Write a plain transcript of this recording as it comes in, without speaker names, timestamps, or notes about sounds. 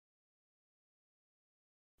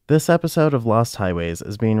This episode of Lost Highways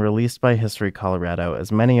is being released by History Colorado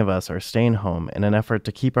as many of us are staying home in an effort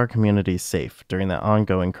to keep our communities safe during the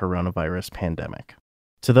ongoing coronavirus pandemic.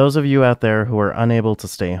 To those of you out there who are unable to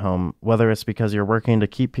stay home, whether it's because you're working to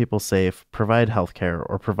keep people safe, provide healthcare,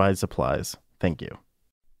 or provide supplies, thank you.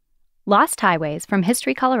 Lost Highways from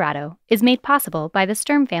History Colorado is made possible by the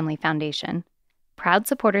Sturm Family Foundation, proud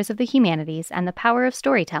supporters of the humanities and the power of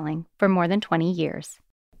storytelling for more than 20 years.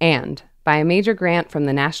 And by a major grant from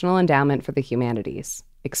the National Endowment for the Humanities,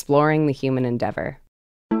 Exploring the Human Endeavor.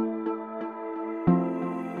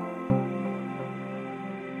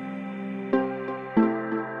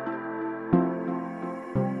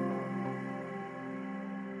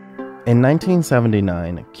 In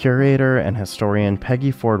 1979, curator and historian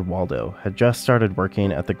Peggy Waldo had just started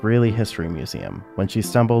working at the Greeley History Museum when she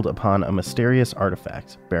stumbled upon a mysterious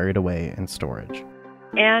artifact buried away in storage.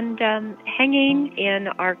 And hanging in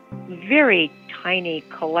our very tiny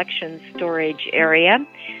collection storage area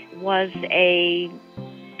was a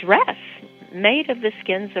dress made of the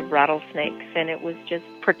skins of rattlesnakes, and it was just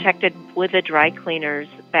protected with a dry cleaner's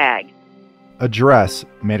bag. A dress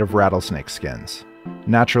made of rattlesnake skins.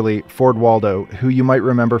 Naturally, Ford Waldo, who you might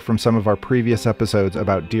remember from some of our previous episodes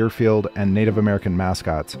about Deerfield and Native American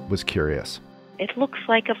mascots, was curious. It looks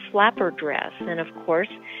like a flapper dress, and of course,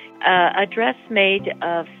 a dress made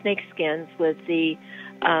of snake skins with the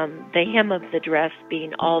hem of the dress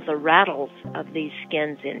being all the rattles of these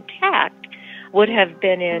skins intact would have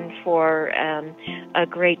been in for a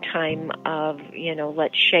great time of,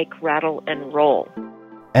 let's shake, rattle, and roll.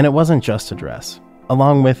 And it wasn't just a dress.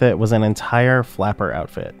 Along with it was an entire flapper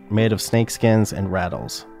outfit made of snake skins and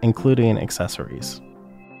rattles, including accessories.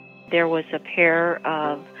 There was a pair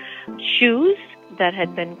of shoes that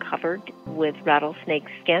had been covered with rattlesnake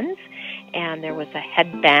skins, and there was a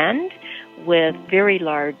headband with very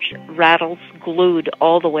large rattles glued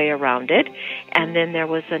all the way around it, and then there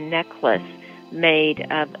was a necklace made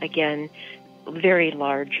of, again, very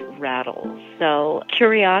large rattles. So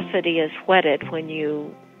curiosity is whetted when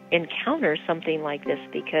you encounter something like this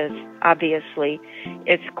because obviously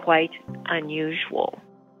it's quite unusual.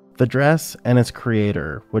 The dress and its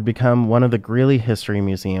creator would become one of the Greeley History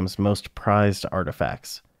Museum's most prized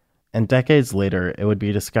artifacts, and decades later it would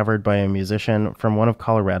be discovered by a musician from one of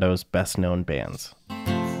Colorado's best-known bands.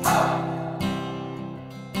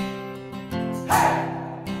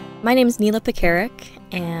 My name is Neyla Pekarek,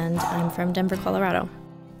 and I'm from Denver, Colorado.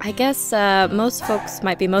 I guess most folks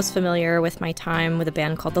might be most familiar with my time with a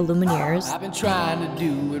band called the Lumineers. I've been trying to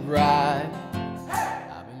do it right.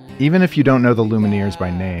 Even if you don't know the Lumineers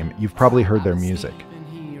by name, you've probably heard their music.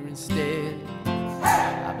 I've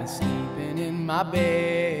been sleeping in my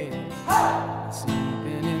bed.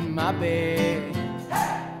 Sleeping in my bed.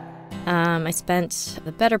 I spent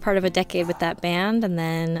the better part of a decade with that band and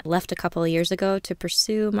then left a couple of years ago to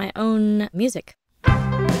pursue my own music.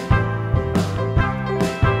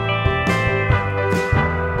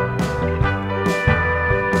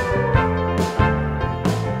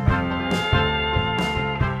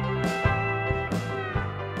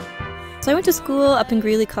 So I went to school up in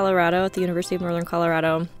Greeley, Colorado at the University of Northern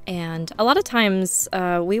Colorado, and a lot of times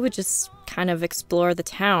we would just kind of explore the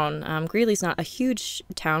town. Greeley's not a huge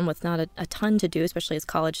town with not a ton to do, especially as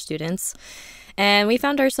college students. And we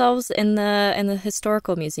found ourselves in the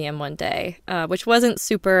historical museum one day, which wasn't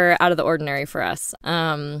super out of the ordinary for us.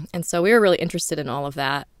 And so we were really interested in all of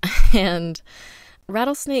that. And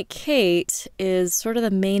Rattlesnake Kate is sort of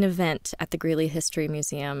the main event at the Greeley History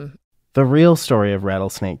Museum. The real story of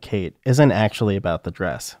Rattlesnake Kate isn't actually about the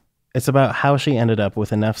dress. It's about how she ended up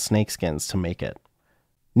with enough snakeskins to make it.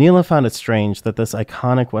 Neyla found it strange that this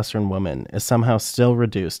iconic Western woman is somehow still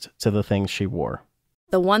reduced to the things she wore.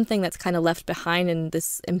 The one thing that's kind of left behind in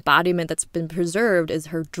this embodiment that's been preserved is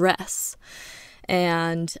her dress.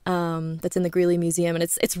 And that's in the Greeley Museum, and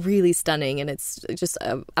it's really stunning, and it's just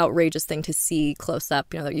an outrageous thing to see close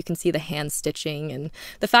up. You can see the hand stitching, and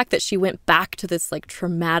the fact that she went back to this like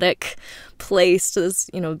traumatic place, to this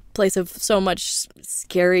place of so much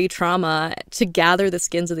scary trauma, to gather the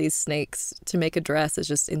skins of these snakes to make a dress is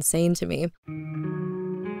just insane to me.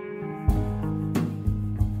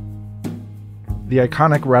 The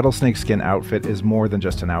iconic rattlesnake skin outfit is more than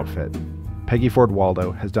just an outfit. Peggy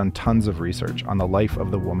Waldo has done tons of research on the life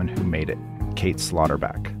of the woman who made it, Kate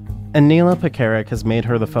Slaughterback. And Neyla Pekarek has made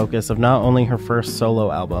her the focus of not only her first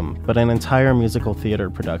solo album, but an entire musical theater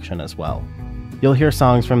production as well. You'll hear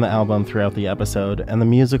songs from the album throughout the episode, and the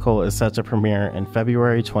musical is set to premiere in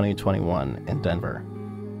February 2021 in Denver.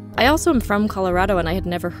 I also am from Colorado, and I had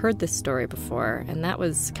never heard this story before, and that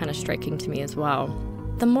was kind of striking to me as well.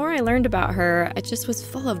 the more I learned about her, it just was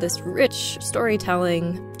full of this rich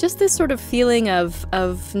storytelling, just this sort of feeling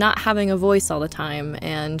of not having a voice all the time.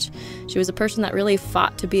 And she was a person that really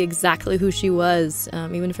fought to be exactly who she was,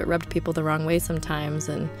 even if it rubbed people the wrong way sometimes.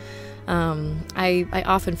 And I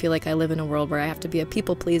often feel like I live in a world where I have to be a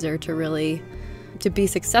people pleaser to be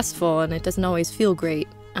successful, and it doesn't always feel great.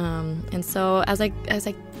 And so as I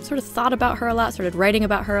sort of thought about her a lot, started writing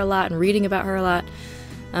about her a lot and reading about her a lot,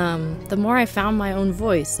 the more I found my own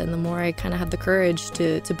voice, and the more I kind of had the courage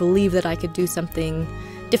to believe that I could do something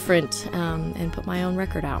different and put my own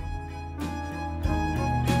record out.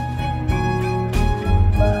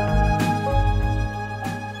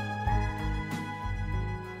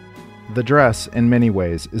 The dress, in many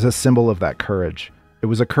ways, is a symbol of that courage. It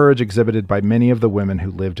was a courage exhibited by many of the women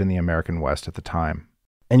who lived in the American West at the time.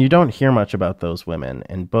 And you don't hear much about those women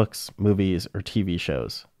in books, movies, or TV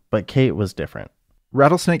shows. But Kate was different.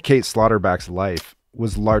 Rattlesnake Kate Slaughterback's life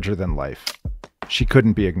was larger than life. She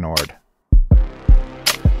couldn't be ignored.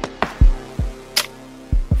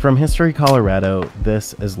 From History Colorado,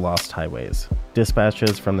 this is Lost Highways,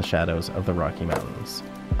 Dispatches from the Shadows of the Rocky Mountains.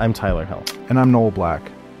 I'm Tyler Hill. And I'm Noel Black.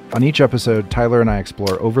 On each episode, Tyler and I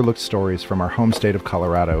explore overlooked stories from our home state of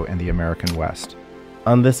Colorado and the American West.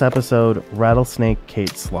 On this episode, Rattlesnake Kate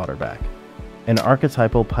Slaughterback, an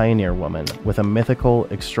archetypal pioneer woman with a mythical,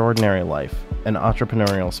 extraordinary life, an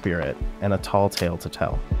entrepreneurial spirit, and a tall tale to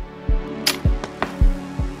tell.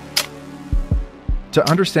 To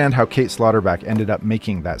understand how Kate Slaughterback ended up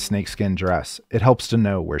making that snakeskin dress, it helps to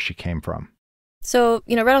know where she came from. So,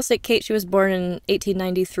 Rattlesnake Kate, she was born in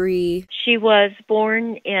 1893. She was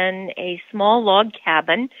born in a small log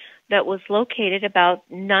cabin that was located about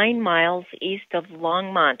 9 miles east of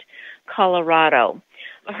Longmont, Colorado.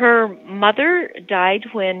 Her mother died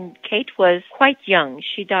when Kate was quite young.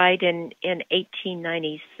 She died in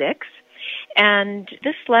 1896. And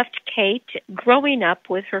this left Kate growing up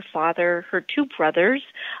with her father, her 2 brothers.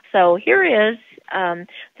 So here is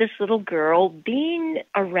this little girl being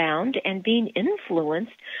around and being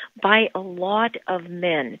influenced by a lot of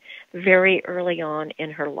men very early on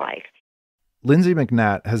in her life. Lindsay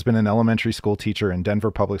McNatt has been an elementary school teacher in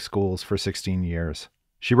Denver Public Schools for 16 years.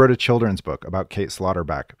 She wrote a children's book about Kate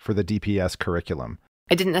Slaughterback for the DPS curriculum.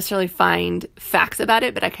 I didn't necessarily find facts about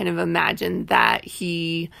it, but I kind of imagined that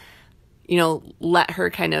he, let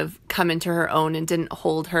her kind of come into her own and didn't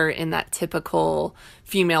hold her in that typical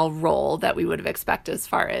female role that we would have expected as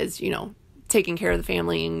far as, taking care of the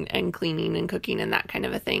family and cleaning and cooking and that kind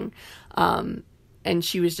of a thing. And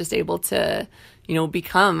she was just able to,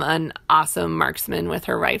 become an awesome marksman with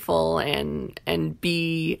her rifle and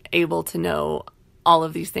be able to know all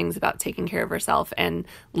of these things about taking care of herself and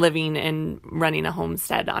living and running a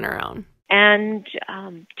homestead on her own. And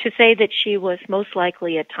to say that she was most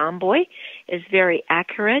likely a tomboy is very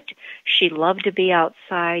accurate. She loved to be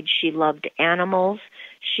outside. She loved animals.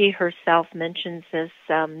 She herself mentions this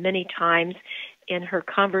many times in her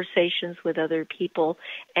conversations with other people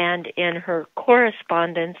and in her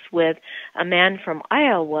correspondence with a man from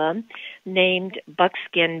Iowa named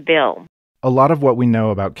Buckskin Bill. A lot of what we know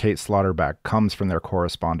about Kate Slaughterback comes from their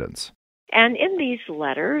correspondence. And in these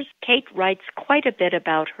letters, Kate writes quite a bit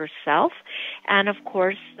about herself. And of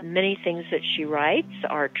course, many things that she writes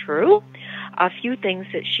are true. A few things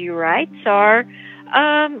that she writes are,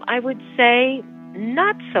 I would say,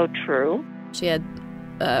 not so true. She had,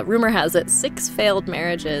 rumor has it, 6 failed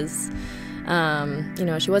marriages.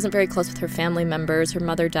 She wasn't very close with her family members. Her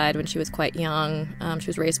mother died when she was quite young. She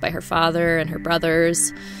was raised by her father and her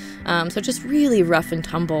brothers. So just really rough and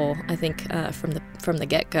tumble, I think, from the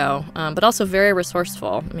get-go, but also very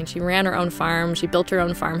resourceful. I mean, she ran her own farm, she built her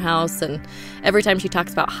own farmhouse, and every time she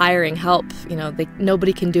talks about hiring help,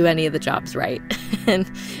 nobody can do any of the jobs right. And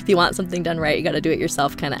if you want something done right, you got to do it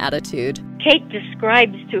yourself kind of attitude. Kate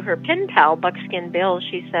describes to her pen pal, Buckskin Bill,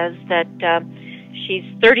 she says that she's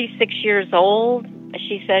 36 years old.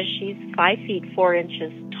 She says she's 5 feet 4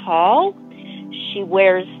 inches tall. She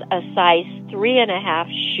wears a size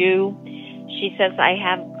 3.5 shoe. She says, I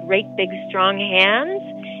have great big strong hands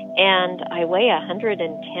and I weigh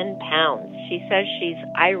 110 pounds. She says she's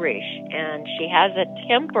Irish and she has a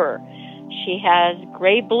temper. She has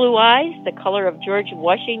gray blue eyes, the color of George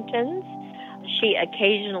Washington's. She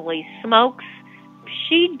occasionally smokes.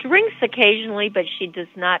 She drinks occasionally, but she does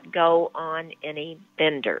not go on any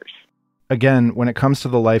benders. Again, when it comes to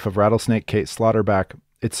the life of Rattlesnake Kate Slaughterback,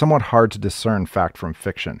 it's somewhat hard to discern fact from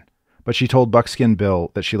fiction, but she told Buckskin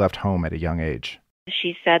Bill that she left home at a young age.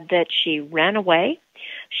 She said that she ran away.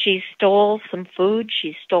 She stole some food.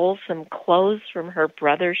 She stole some clothes from her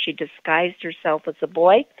brother. She disguised herself as a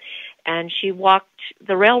boy, and she walked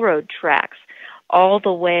the railroad tracks all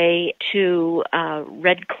the way to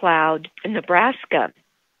Red Cloud, Nebraska.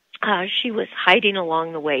 She was hiding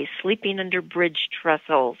along the way, sleeping under bridge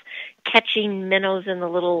trestles, catching minnows in the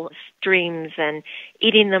little streams and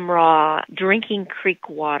eating them raw, drinking creek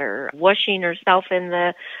water, washing herself in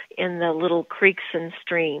the little creeks and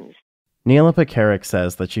streams. Neyla Pekarek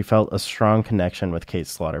says that she felt a strong connection with Kate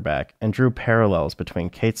Slaughterback and drew parallels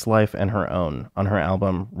between Kate's life and her own on her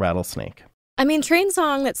album Rattlesnake. I mean, Train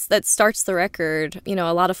Song, that starts the record,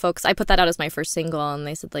 a lot of folks, I put that out as my first single, and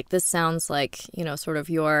they said, like, this sounds like, sort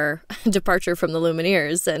of your departure from the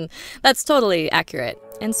Lumineers, and that's totally accurate.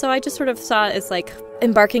 And so I just sort of saw it as, like,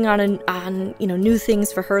 embarking on new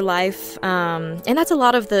things for her life, and that's a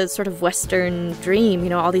lot of the sort of Western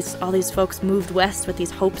dream, all these folks moved west with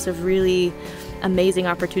these hopes of really amazing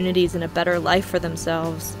opportunities and a better life for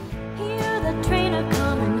themselves. Hear the train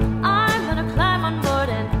a-comin', I'm gonna climb on board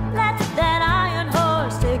and let that iron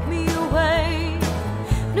horse take me away.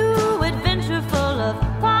 New adventure full of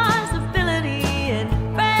possibility and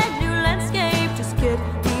brand new landscape. Just get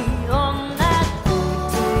me on that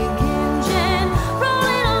tank engine,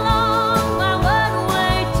 rolling along my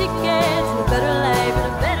one-way ticket to a better life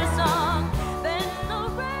and a better song. Bend no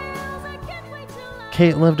rails, I can't wait till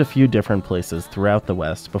Kate lived a few different places throughout the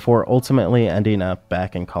West before ultimately ending up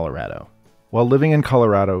back in Colorado. While living in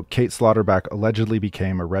Colorado, Kate Slaughterback allegedly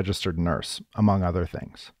became a registered nurse, among other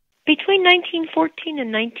things. Between 1914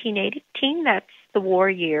 and 1918, that's the war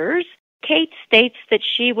years, Kate states that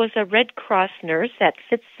she was a Red Cross nurse at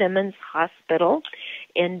Fitzsimmons Hospital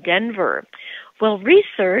in Denver. Well,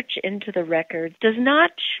 research into the record does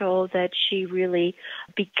not show that she really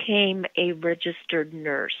became a registered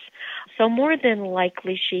nurse. So more than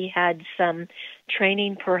likely she had some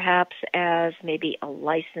training perhaps as maybe a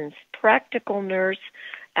licensed practical nurse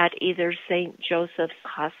at either St. Joseph's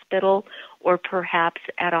Hospital or perhaps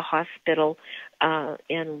at a hospital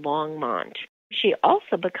in Longmont. She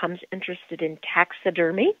also becomes interested in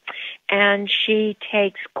taxidermy, and she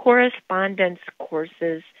takes correspondence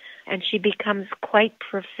courses, and she becomes quite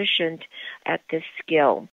proficient at this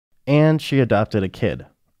skill. And she adopted a kid,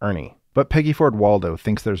 Ernie. But Peggy Ford Waldo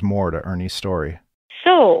thinks there's more to Ernie's story.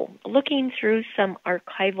 So, looking through some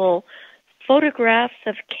archival photographs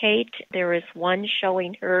of Kate, there is one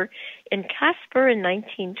showing her in Casper in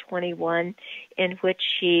 1921, in which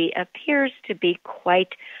she appears to be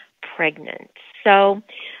quite pregnant. So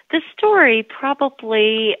the story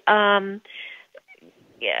probably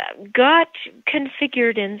got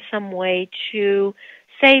configured in some way to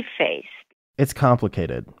save face. It's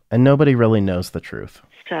complicated, and nobody really knows the truth.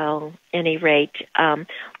 So, at any rate,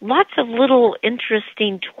 lots of little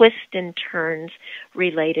interesting twists and turns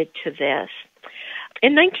related to this.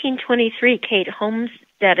 In 1923, Kate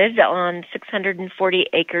homesteaded on 640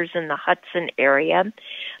 acres in the Hudson area.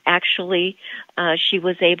 Actually, she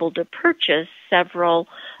was able to purchase several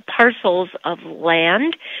parcels of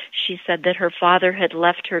land. She said that her father had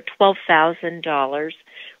left her $12,000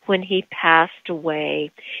 when he passed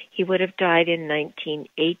away. He would have died in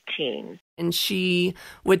 1918. And she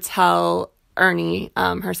would tell Ernie,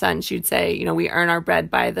 her son, she would say, we earn our bread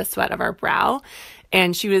by the sweat of our brow.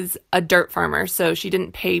 And she was a dirt farmer, so she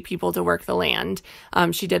didn't pay people to work the land.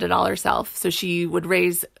 She did it all herself. So she would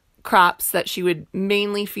raise crops that she would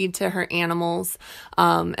mainly feed to her animals,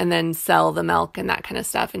 and then sell the milk and that kind of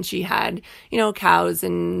stuff. And she had, cows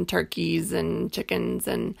and turkeys and chickens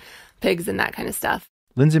and pigs and that kind of stuff.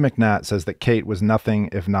 Lindsay McNatt says that Kate was nothing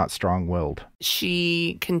if not strong-willed.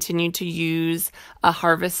 She continued to use a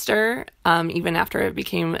harvester even after it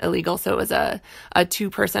became illegal. So it was a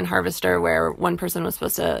two-person harvester where one person was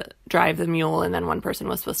supposed to drive the mule and then one person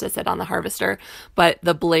was supposed to sit on the harvester. But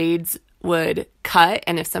the blades would cut,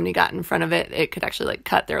 and if somebody got in front of it, it could actually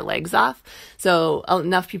cut their legs off. So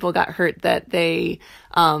enough people got hurt that they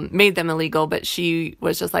made them illegal, but she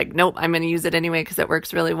was just like, nope, I'm going to use it anyway because it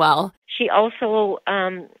works really well. She also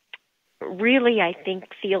really, I think,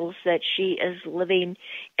 feels that she is living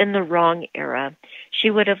in the wrong era.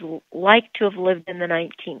 She would have liked to have lived in the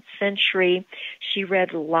 19th century. She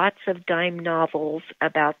read lots of dime novels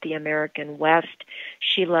about the American West.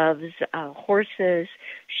 She loves horses.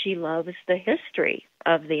 She loves the history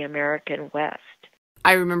of the American West.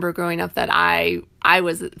 I remember growing up that I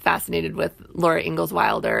was fascinated with Laura Ingalls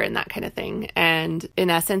Wilder and that kind of thing. And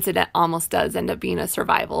in essence, it almost does end up being a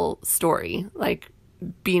survival story, like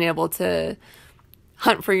being able to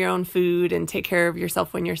hunt for your own food and take care of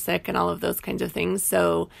yourself when you're sick and all of those kinds of things.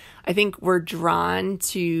 So I think we're drawn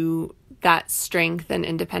to that strength and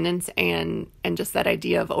independence and just that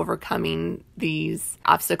idea of overcoming these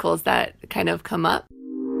obstacles that kind of come up.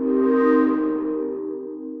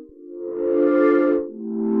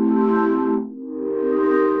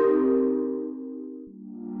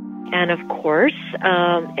 And of course,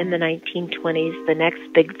 in the 1920s, the next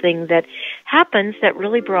big thing that happens that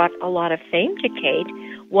really brought a lot of fame to Kate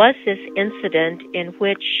was this incident in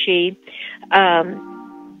which she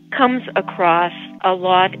comes across a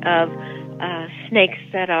lot of snakes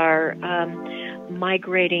that are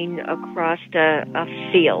migrating across a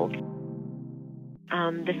field.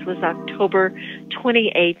 This was October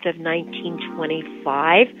 28th of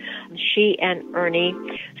 1925. She and Ernie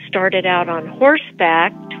started out on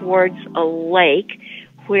horseback towards a lake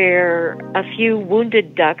where a few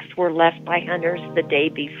wounded ducks were left by hunters the day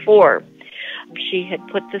before. She had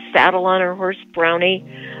put the saddle on her horse, Brownie.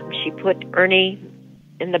 She put Ernie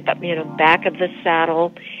in the back of the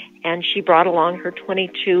saddle, and she brought along her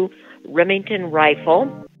 .22 Remington rifle.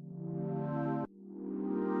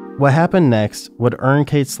 What happened next would earn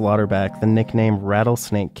Kate Slaughterback the nickname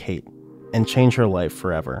Rattlesnake Kate and change her life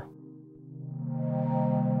forever.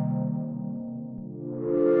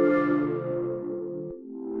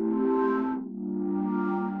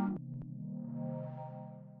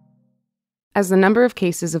 As the number of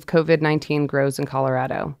cases of COVID-19 grows in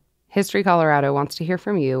Colorado, History Colorado wants to hear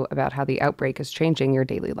from you about how the outbreak is changing your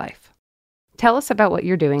daily life. Tell us about what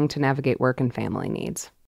you're doing to navigate work and family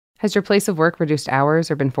needs. Has your place of work reduced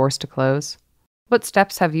hours or been forced to close? What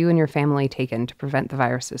steps have you and your family taken to prevent the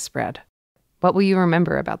virus's spread? What will you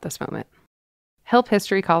remember about this moment? Help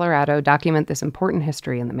History Colorado document this important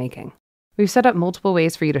history in the making. We've set up multiple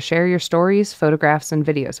ways for you to share your stories, photographs, and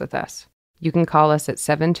videos with us. You can call us at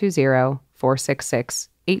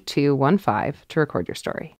 720-466-8215 to record your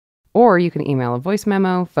story. Or you can email a voice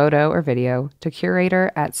memo, photo, or video to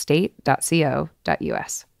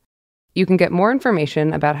curator@state.co.us. You can get more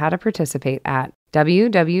information about how to participate at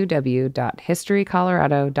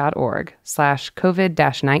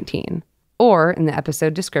www.historycolorado.org/COVID-19 or in the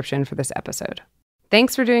episode description for this episode.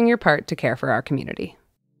 Thanks for doing your part to care for our community.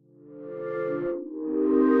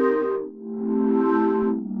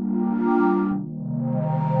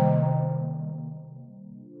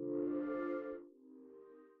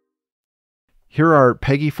 Here are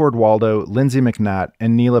Peggy Ford Waldo, Lindsay McNatt,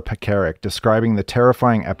 and Neyla Pekarek describing the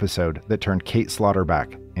terrifying episode that turned Kate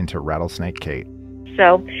Slaughterback into Rattlesnake Kate.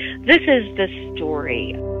 So this is the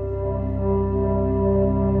story.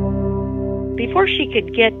 Before she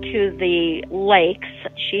could get to the lakes,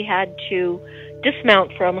 she had to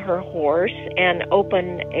dismount from her horse and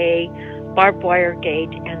open a barbed wire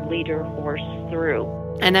gate and lead her horse through.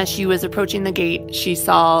 And as she was approaching the gate, she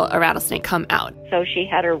saw a rattlesnake come out. So she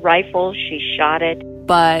had her rifle, she shot it.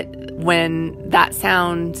 But when that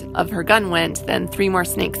sound of her gun went, then 3 more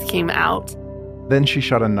snakes came out. Then she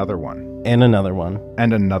shot another one. And another one.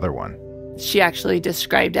 And another one. She actually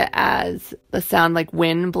described it as the sound like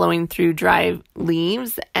wind blowing through dry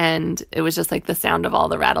leaves, and it was just like the sound of all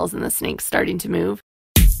the rattles and the snakes starting to move.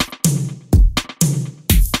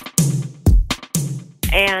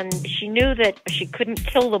 And she knew that she couldn't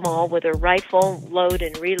kill them all with her rifle, load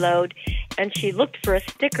and reload, and she looked for a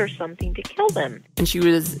stick or something to kill them. And she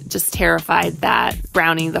was just terrified that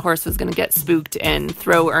Brownie, the horse, was going to get spooked and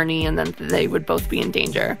throw Ernie, and then they would both be in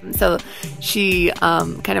danger. So she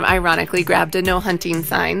kind of ironically grabbed a no hunting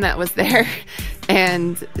sign that was there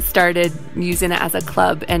and started using it as a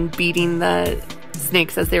club and beating the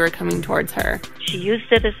snakes as they were coming towards her. She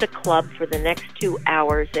used it as a club for the next 2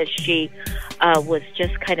 hours as she was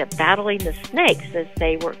just kind of battling the snakes as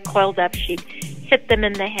they were coiled up. She'd hit them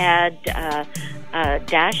in the head,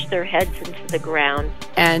 dash their heads into the ground.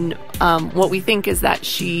 And what we think is that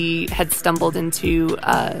she had stumbled into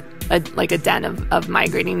a den of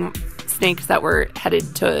migrating snakes that were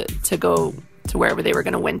headed to go to wherever they were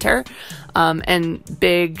going to winter. And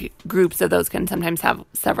big groups of those can sometimes have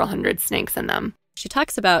several hundred snakes in them. She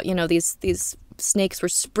talks about, these snakes were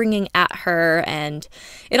springing at her, and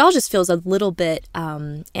it all just feels a little bit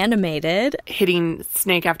animated. Hitting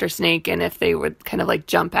snake after snake, and if they would kind of like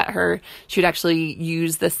jump at her, she would actually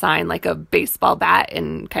use the sign like a baseball bat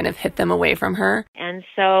and kind of hit them away from her. And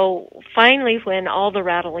so finally, when all the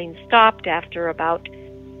rattling stopped after about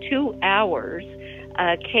 2 hours,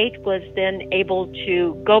 Kate was then able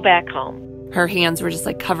to go back home. Her hands were just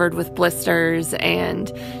like covered with blisters,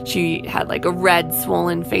 and she had like a red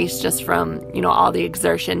swollen face just from, all the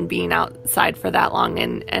exertion being outside for that long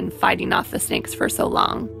and fighting off the snakes for so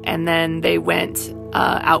long. And then they went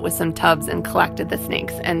out with some tubs and collected the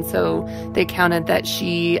snakes. And so they counted that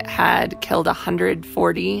she had killed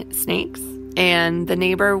 140 snakes. And the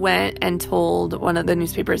neighbor went and told one of the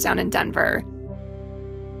newspapers down in Denver.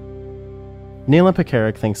 Neyla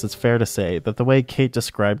Pekarek thinks it's fair to say that the way Kate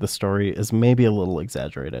described the story is maybe a little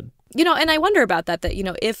exaggerated. You know, and I wonder about that,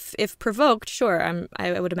 if provoked, sure,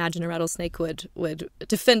 I would imagine a rattlesnake would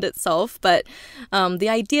defend itself. But the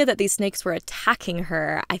idea that these snakes were attacking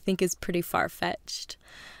her, I think, is pretty far-fetched.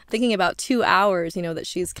 Thinking about 2 hours, that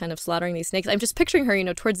she's kind of slaughtering these snakes. I'm just picturing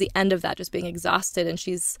her, towards the end of that, just being exhausted, and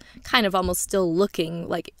she's kind of almost still looking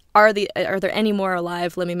like, are there any more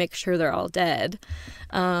alive? Let me make sure they're all dead.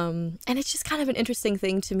 And it's just kind of an interesting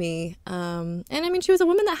thing to me. And I mean, she was a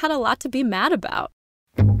woman that had a lot to be mad about.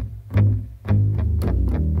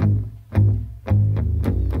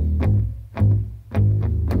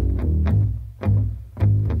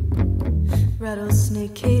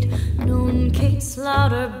 Rattlesnake Kate, known Kate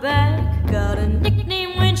Slaughterback, got a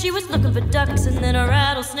nickname when she was looking for ducks, and then a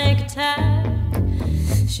rattlesnake attack.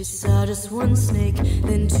 She saw just one snake,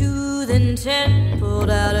 then two, then 10,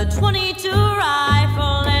 pulled out a .22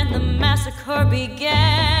 rifle, and the massacre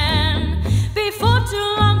began. Before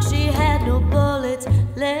too long she had no bullets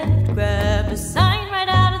left, grabbed a sign right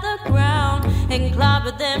out of the ground and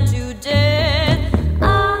clobbered them to death.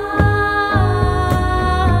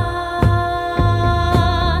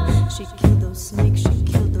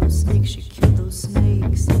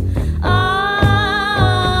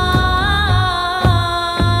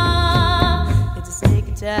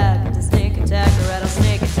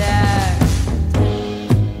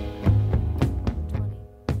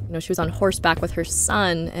 She was on horseback with her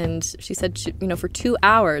son, and she said, for 2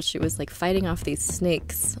 hours she was like fighting off these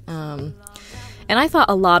snakes. And I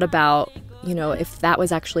thought a lot about, if that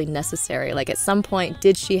was actually necessary. Like, at some point,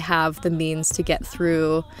 did she have the means to get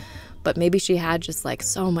through? But maybe she had just like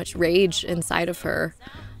so much rage inside of her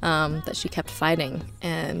that she kept fighting.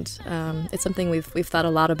 And it's something we've thought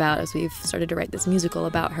a lot about as we've started to write this musical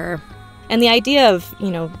about her. And the idea of,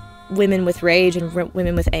 women with rage and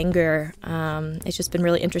women with anger, it's just been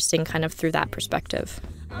really interesting kind of through that perspective.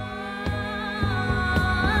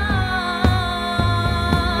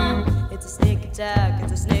 It's a snake attack,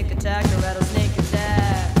 a rattlesnake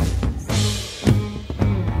attack.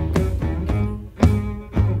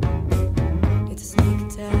 It's a snake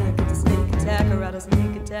attack, a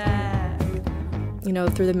rattlesnake attack.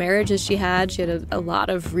 Through the marriages she had a lot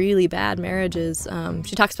of really bad marriages.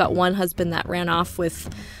 She talks about one husband that ran off with,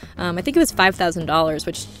 I think it was $5,000,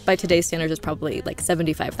 which by today's standards is probably like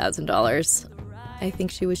 $75,000. I think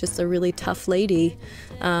she was just a really tough lady.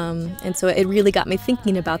 And so it really got me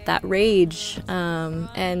thinking about that rage.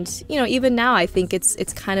 And, even now I think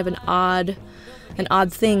it's kind of an odd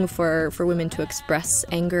thing for women to express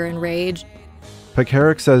anger and rage.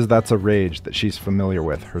 Pekarek says that's a rage that she's familiar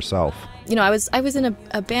with herself. I was in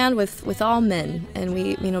a band with all men, and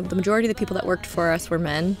we, the majority of the people that worked for us were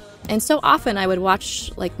men. And so often I would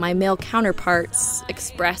watch like my male counterparts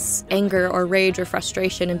express anger or rage or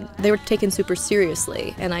frustration, and they were taken super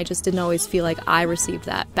seriously, and I just didn't always feel like I received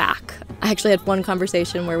that back. I actually had one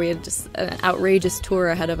conversation where we had just an outrageous tour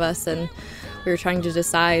ahead of us, and we were trying to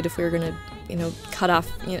decide if we were going to, cut off,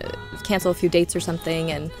 cancel a few dates or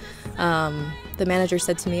something, and the manager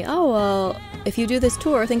said to me, "Oh, well, if you do this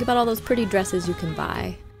tour, think about all those pretty dresses you can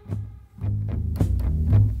buy."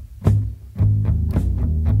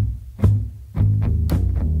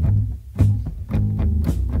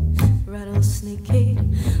 Rattlesnake Kate,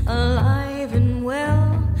 alive and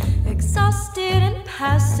well, exhausted and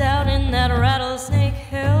passed out in that rattlesnake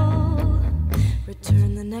hell.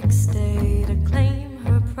 Returned the next day to claim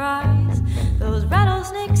her prize, those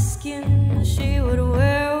rattlesnake skins she would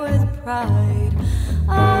wear with pride.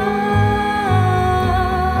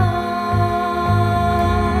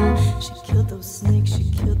 She killed those snakes, she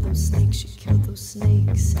killed those snakes, she killed those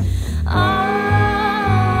snakes.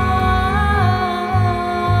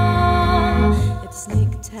 It's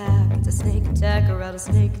a snake attack, a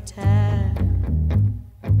rattlesnake attack.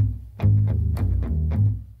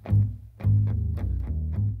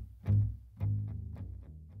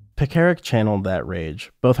 Pekarek channeled that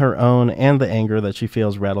rage, both her own and the anger that she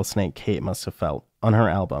feels Rattlesnake Kate must have felt, on her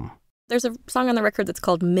album. There's a song on the record that's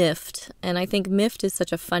called Miffed, and I think miffed is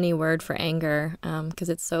such a funny word for anger because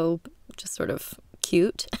it's so just sort of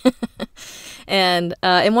cute. And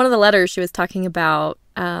in one of the letters, she was talking about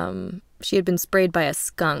she had been sprayed by a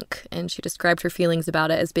skunk, and she described her feelings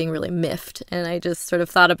about it as being really miffed. And I just sort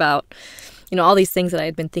of thought about, all these things that I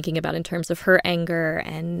had been thinking about in terms of her anger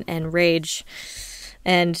and rage.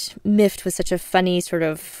 And miffed was such a funny sort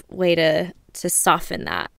of way to soften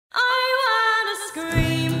that. I wanna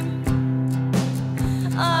scream,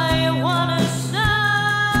 I wanna shout.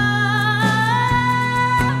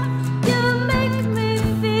 You make me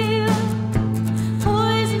feel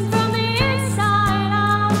poison from the inside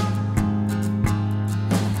out.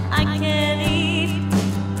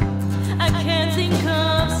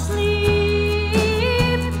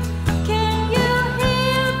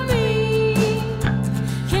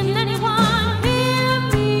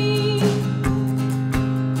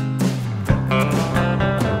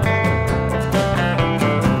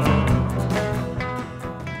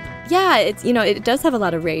 Yeah, it's, it does have a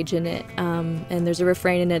lot of rage in it. And there's a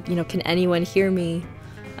refrain in it, can anyone hear me?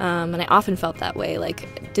 And I often felt that way.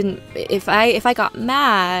 If I got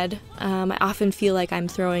mad, I often feel like I'm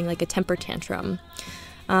throwing like a temper tantrum.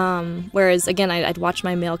 Whereas again, I'd watch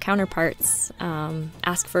my male counterparts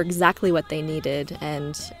ask for exactly what they needed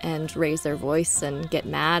and raise their voice and get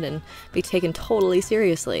mad and be taken totally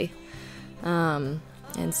seriously. And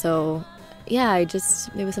so, yeah, it was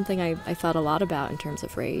something I thought a lot about in terms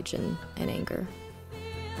of rage and anger.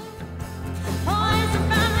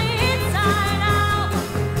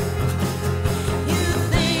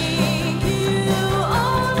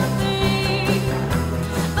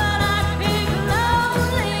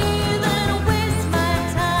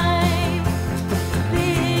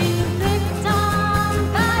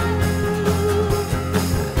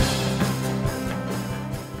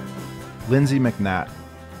 Lindsay McNatt.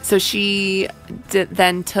 So she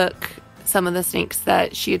then took some of the snakes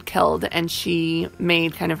that she had killed and she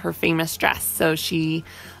made kind of her famous dress. So she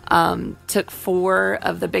took 4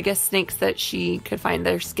 of the biggest snakes that she could find,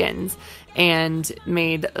 their skins, and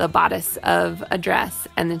made the bodice of a dress.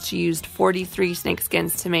 And then she used 43 snake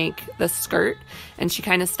skins to make the skirt, and she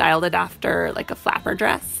kind of styled it after like a flapper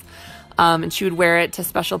dress. And she would wear it to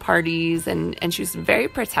special parties, and she was very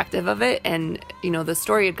protective of it. And, the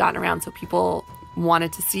story had gotten around, so people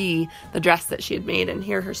wanted to see the dress that she had made and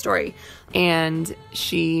hear her story. And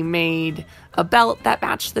she made a belt that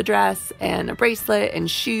matched the dress and a bracelet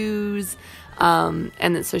and shoes. And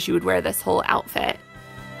then so she would wear this whole outfit.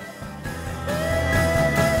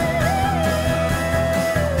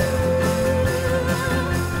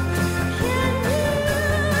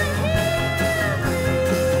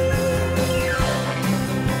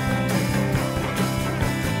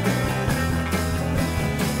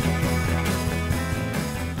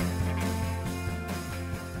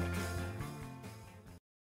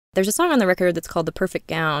 There's a song on the record that's called The Perfect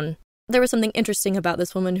Gown. There was something interesting about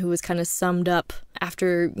this woman who was kind of summed up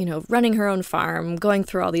after, running her own farm, going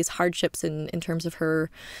through all these hardships in terms of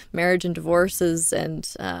her marriage and divorces and,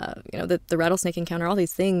 the rattlesnake encounter, all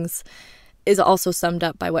these things is also summed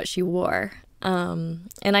up by what she wore.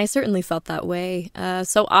 And I certainly felt that way.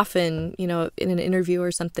 So often, in an interview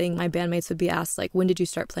or something, my bandmates would be asked, when did you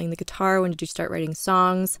start playing the guitar? When did you start writing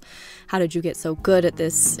songs? How did you get so good at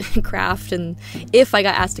this craft? And if I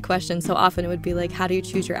got asked a question, so often it would be how do you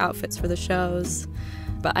choose your outfits for the shows?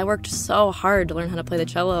 But I worked so hard to learn how to play the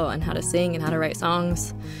cello and how to sing and how to write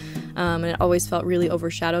songs. And it always felt really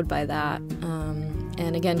overshadowed by that.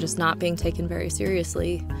 And again, just not being taken very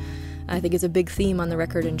seriously, I think, is a big theme on the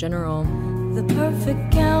record in general. The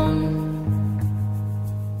perfect gown,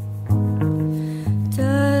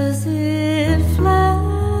 does it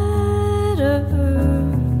flatter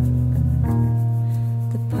her?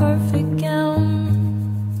 The perfect gown,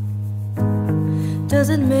 does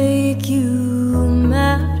it make you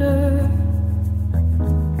matter?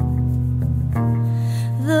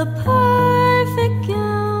 The perfect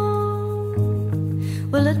gown,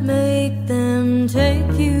 will it make them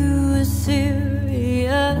take you seriously?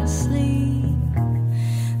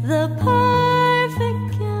 The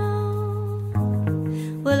perfect gown,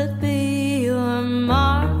 will it be your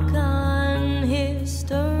mark on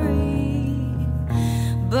history?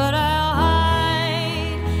 But I'll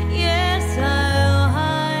hide, yes I'll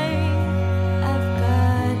hide, I've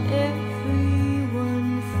got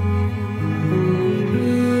everyone fooled.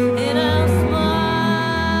 And I'll smile,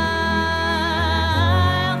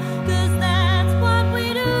 'cause that's what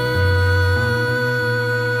we do.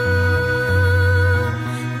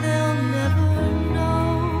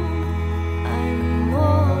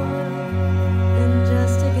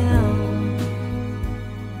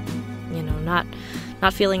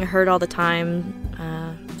 Not feeling hurt all the time,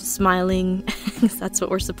 smiling, because that's what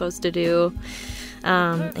we're supposed to do,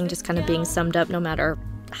 and just kind of being summed up no matter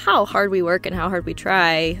how hard we work and how hard we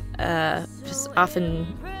try, just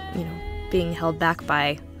often, being held back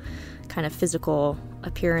by kind of physical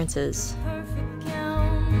appearances.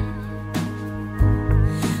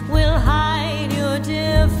 We'll hide your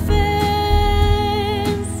differences.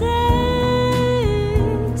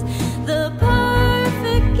 The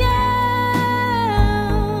perfect gown,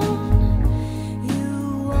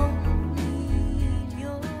 you won't need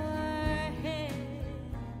your head.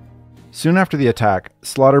 Soon after the attack,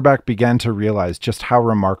 Slaughterback began to realize just how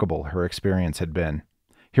remarkable her experience had been.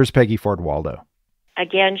 Here's Peggy Ford Waldo.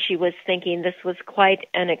 Again, she was thinking this was quite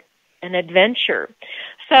an adventure.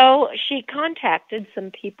 So she contacted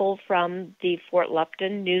some people from the Fort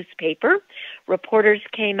Lupton newspaper. Reporters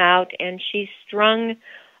came out, and she strung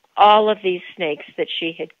all of these snakes that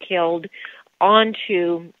she had killed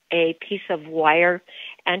onto a piece of wire,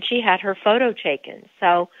 and she had her photo taken.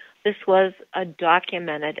 So this was a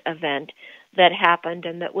documented event that happened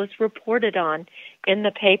and that was reported on in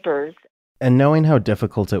the papers. And knowing how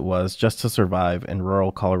difficult it was just to survive in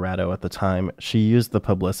rural Colorado at the time, she used the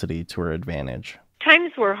publicity to her advantage.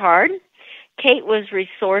 Times were hard. Kate was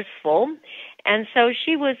resourceful, and so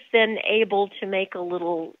she was then able to make a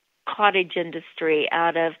little cottage industry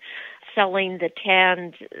out of selling the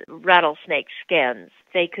tanned rattlesnake skins.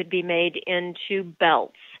 They could be made into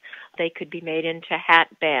belts. They could be made into hat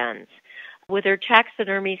bands. With her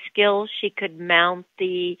taxidermy skills, she could mount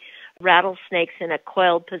the rattlesnakes in a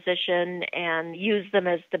coiled position and use them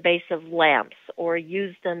as the base of lamps or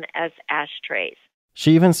use them as ashtrays.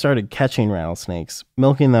 She even started catching rattlesnakes,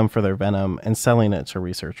 milking them for their venom, and selling it to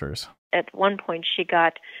researchers. At one point, she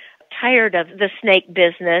got tired of the snake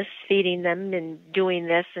business, feeding them and doing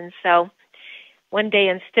this, and so one day,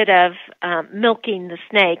 instead of milking the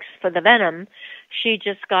snakes for the venom, she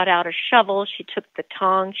just got out a shovel, she took the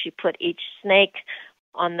tongs, she put each snake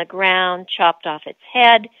on the ground, chopped off its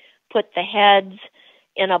head, put the heads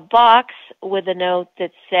in a box with a note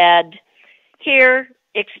that said, "Here,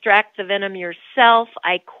 extract the venom yourself.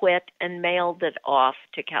 I quit," and mailed it off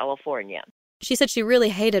to California. She said she really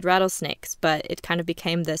hated rattlesnakes, but it kind of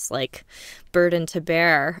became this like burden to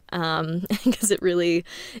bear because it really,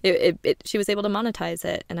 she was able to monetize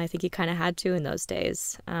it. And I think you kind of had to in those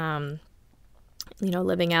days,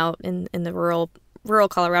 living out in the rural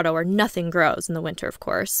Colorado where nothing grows in the winter, of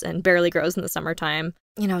course, and barely grows in the summertime.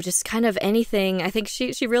 Just kind of anything. I think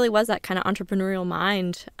she really was that kind of entrepreneurial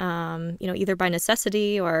mind, either by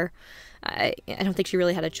necessity or I don't think she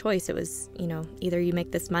really had a choice. It was, either you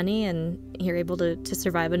make this money and you're able to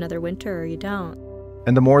survive another winter or you don't.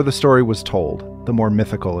 And the more the story was told, the more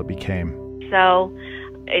mythical it became. So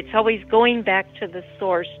it's always going back to the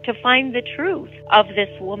source to find the truth of this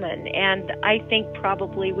woman. And I think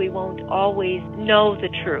probably we won't always know the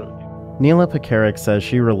truth. Neyla Pekarek says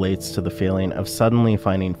she relates to the feeling of suddenly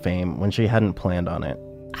finding fame when she hadn't planned on it.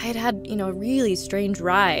 I had a really strange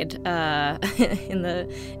ride in the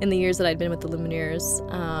years that I'd been with the Lumineers.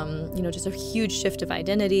 Just a huge shift of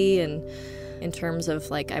identity, and in terms of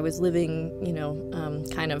I was living,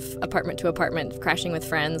 kind of apartment to apartment, crashing with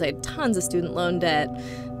friends. I had tons of student loan debt,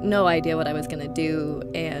 no idea what I was going to do,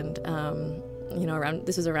 and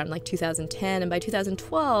this was around 2010, and by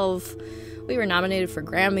 2012. We were nominated for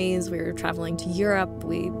Grammys. We were traveling to Europe.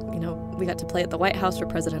 We got to play at the White House for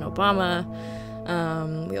President Obama.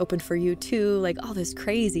 We opened for U2, all this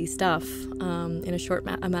crazy stuff in a short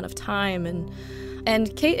amount of time.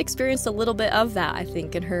 And Kate experienced a little bit of that, I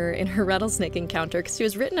think, in her rattlesnake encounter, because she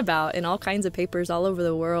was written about in all kinds of papers all over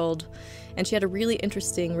the world. And she had a really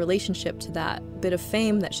interesting relationship to that bit of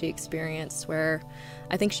fame that she experienced, where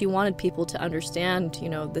I think she wanted people to understand,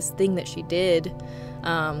 this thing that she did.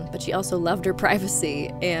 But she also loved her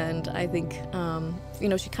privacy, and I think,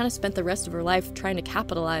 she kind of spent the rest of her life trying to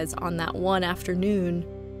capitalize on that one afternoon.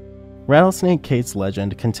 Rattlesnake Kate's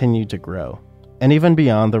legend continued to grow, and even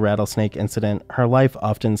beyond the rattlesnake incident, her life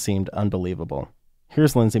often seemed unbelievable.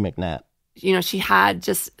 Here's Lindsay McNatt. She had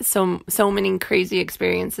just so many crazy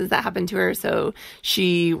experiences that happened to her. So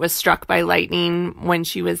she was struck by lightning when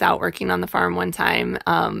she was out working on the farm one time,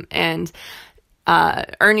 and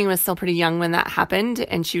Ernie was still pretty young when that happened,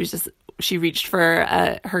 and she reached for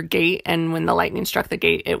her gate, and when the lightning struck the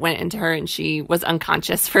gate, it went into her, and she was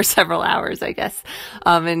unconscious for several hours, I guess.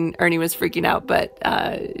 And Ernie was freaking out, but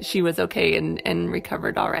she was okay and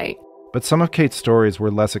recovered all right. But some of Kate's stories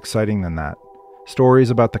were less exciting than that. Stories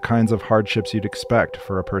about the kinds of hardships you'd expect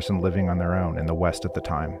for a person living on their own in the West at the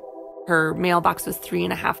time. Her mailbox was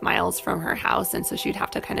 3.5 miles from her house, and so she'd have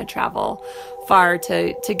to kind of travel far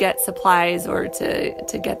to get supplies or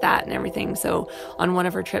to get that and everything. So on one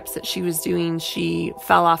of her trips that she was doing, she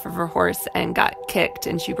fell off of her horse and got kicked,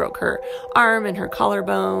 and she broke her arm and her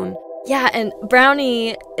collarbone. Yeah, and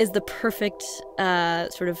Brownie is the perfect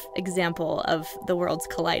sort of example of the worlds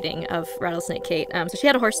colliding of Rattlesnake Kate. So she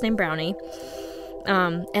had a horse named Brownie.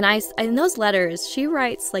 And in those letters, she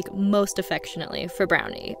writes most affectionately for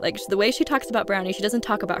Brownie. The way she talks about Brownie, she doesn't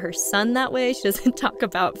talk about her son that way. She doesn't talk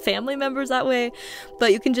about family members that way.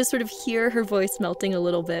 But you can just sort of hear her voice melting a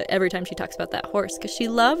little bit every time she talks about that horse, because she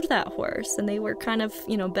loved that horse, and they were kind of,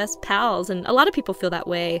 best pals. And a lot of people feel that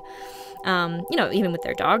way, even with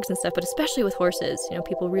their dogs and stuff, but especially with horses.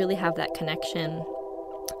 People really have that connection.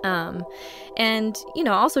 And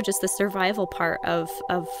also just the survival part of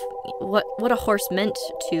what a horse meant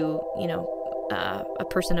to a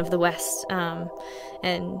person of the West,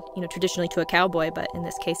 and traditionally to a cowboy, but in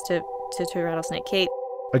this case to Rattlesnake Kate.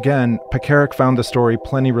 Again, Pekarek found the story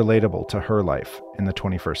plenty relatable to her life in the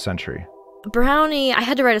 21st century. Brownie, I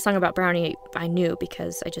had to write a song about Brownie, I knew,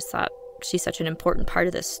 because I just thought she's such an important part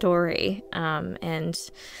of this story. And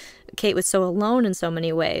Kate was so alone in so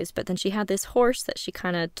many ways, but then she had this horse that she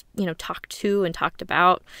kind of, talked to and talked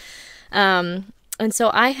about. And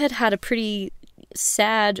so I had a pretty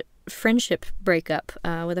sad friendship breakup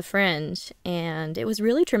with a friend, and it was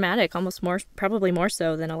really traumatic, probably more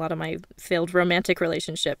so than a lot of my failed romantic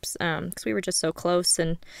relationships, because we were just so close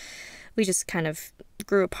and we just kind of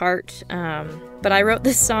grew apart. But I wrote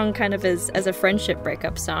this song kind of as a friendship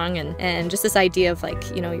breakup song, and just this idea of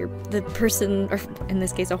you're the person, or in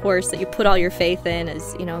this case a horse, that you put all your faith in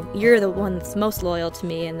is, you're the one that's most loyal to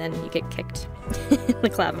me, and then you get kicked in the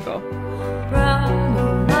clavicle.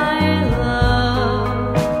 Brownie, my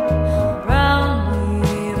love,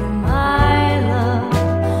 Brownie, my love,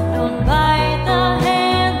 don't bite the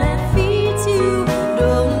hand that feeds you,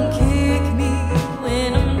 don't kick me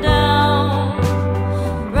when I'm down.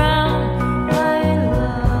 Brownie, my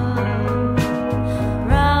love,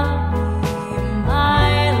 Brownie,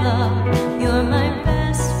 my love, you're my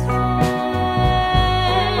best friend,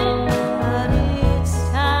 but it's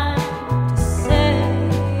time to say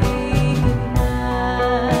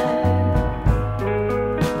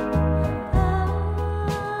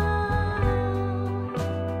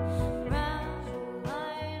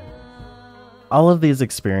All of these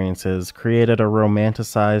experiences created a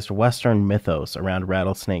romanticized Western mythos around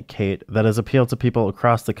Rattlesnake Kate that has appealed to people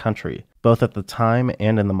across the country, both at the time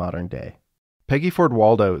and in the modern day. Peggy Ford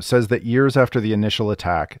Waldo says that years after the initial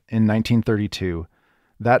attack, in 1932,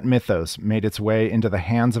 that mythos made its way into the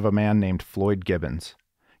hands of a man named Floyd Gibbons.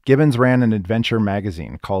 Gibbons ran an adventure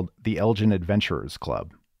magazine called the Elgin Adventurers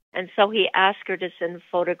Club. And so he asked her to send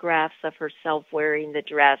photographs of herself wearing the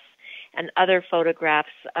dress and other photographs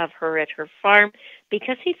of her at her farm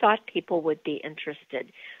because he thought people would be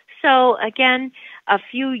interested. So again, a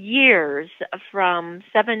few years from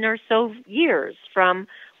 7 or so years from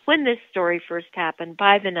when this story first happened,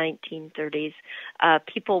 by the 1930s,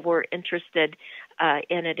 people were interested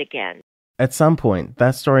in it again. At some point,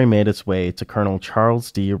 that story made its way to Colonel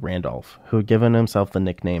Charles D. Randolph, who had given himself the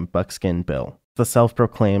nickname Buckskin Bill, the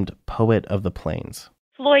self-proclaimed poet of the plains.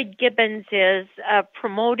 Floyd Gibbons is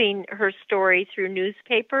promoting her story through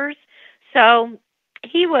newspapers. So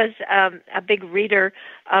he was a big reader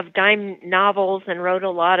of dime novels and wrote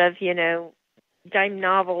a lot of, dime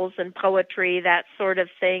novels and poetry, that sort of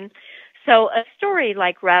thing. So a story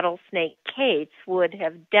like Rattlesnake Kate's would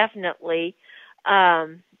have definitely,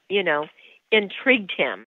 intrigued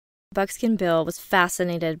him. Buckskin Bill was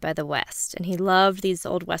fascinated by the West, and he loved these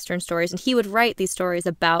old Western stories, and he would write these stories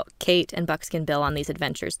about Kate and Buckskin Bill on these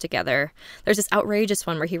adventures together. There's this outrageous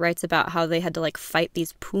one where he writes about how they had to, fight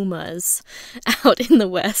these pumas out in the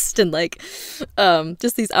West, and,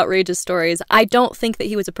 just these outrageous stories. I don't think that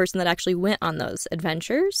he was a person that actually went on those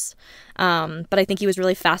adventures, but I think he was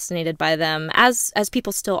really fascinated by them, as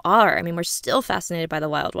people still are. I mean, we're still fascinated by the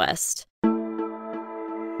Wild West.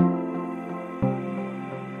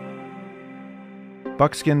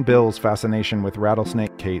 Buckskin Bill's fascination with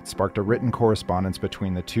Rattlesnake Kate sparked a written correspondence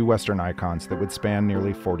between the two Western icons that would span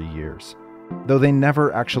nearly 40 years. Though they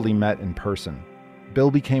never actually met in person, Bill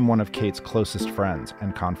became one of Kate's closest friends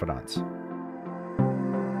and confidants.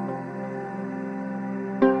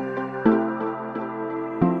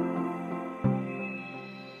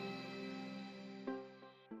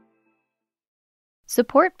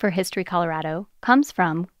 Support for History Colorado comes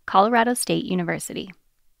from Colorado State University.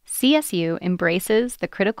 CSU embraces the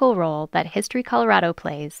critical role that History Colorado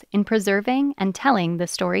plays in preserving and telling the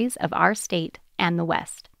stories of our state and the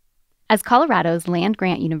West. As Colorado's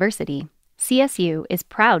land-grant university, CSU is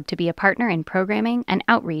proud to be a partner in programming and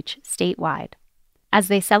outreach statewide. As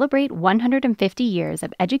they celebrate 150 years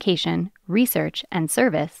of education, research, and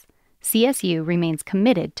service, CSU remains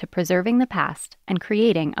committed to preserving the past and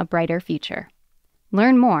creating a brighter future.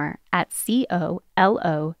 Learn more at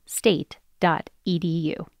colostate.edu.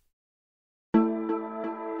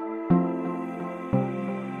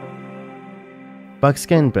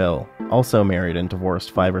 Buckskin Bill, also married and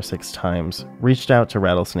divorced 5 or 6 times, reached out to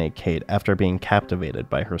Rattlesnake Kate after being captivated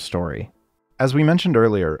by her story. As we mentioned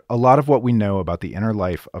earlier, a lot of what we know about the inner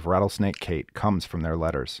life of Rattlesnake Kate comes from their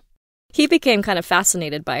letters. He became kind of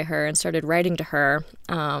fascinated by her and started writing to her,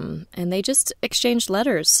 and they just exchanged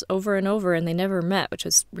letters over and over, and they never met, which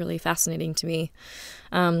was really fascinating to me,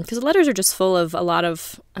 because the letters are just full of a lot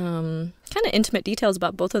of kind of intimate details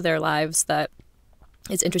about both of their lives that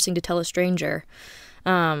is interesting to tell a stranger.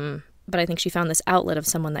 but I think she found this outlet of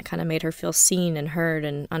someone that kind of made her feel seen and heard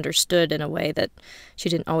and understood in a way that she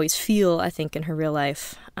didn't always feel, I think, in her real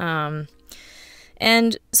life.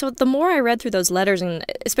 And so the more I read through those letters, and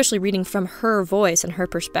especially reading from her voice and her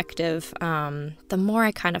perspective, the more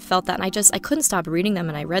I kind of felt that. And I couldn't stop reading them,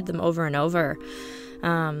 and I read them over and over.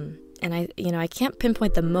 And I can't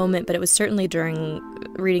pinpoint the moment, but it was certainly during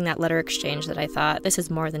reading that letter exchange that I thought, this is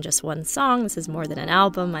more than just one song. This is more than an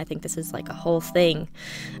album. I think this is like a whole thing.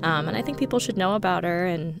 And I think people should know about her.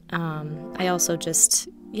 And I also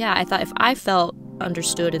I thought if I felt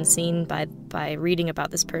understood and seen by reading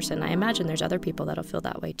about this person, I imagine there's other people that'll feel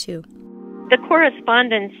that way too. The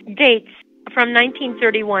correspondence dates from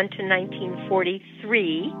 1931 to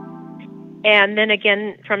 1943. And then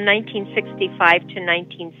again from 1965 to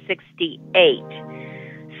 1968.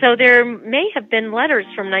 So there may have been letters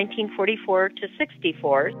from 1944 to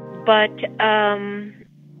 64, but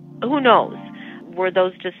who knows? Were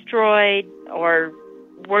those destroyed, or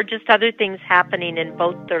were just other things happening in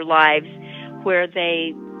both their lives where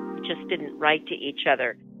they just didn't write to each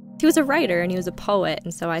other? He was a writer and he was a poet,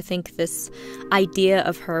 and so I think this idea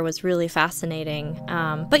of her was really fascinating.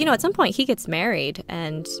 But, at some point he gets married,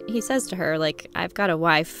 and he says to her, like, I've got a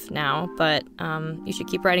wife now, but you should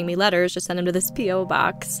keep writing me letters. Just send them to this P.O.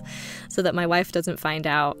 box so that my wife doesn't find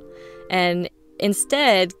out. And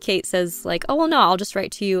instead, Kate says, like, oh, well, no, I'll just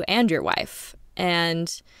write to you and your wife.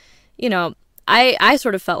 And, I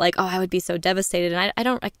sort of felt like, oh, I would be so devastated, and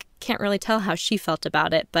I can't really tell how she felt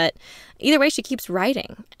about it, but either way, she keeps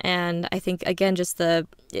writing. And I think, again,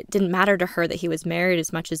 it didn't matter to her that he was married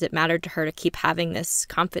as much as it mattered to her to keep having this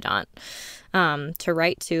confidant to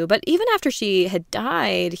write to. But even after she had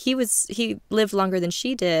died, he lived longer than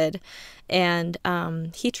she did, and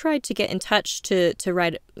he tried to get in touch to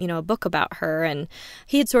write a book about her, and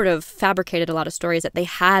he had sort of fabricated a lot of stories that they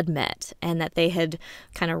had met and that they had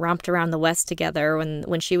kind of romped around the West together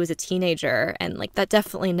when she was a teenager, and like that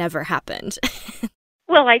definitely never happened.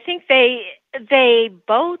 Well, I think they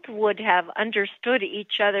both would have understood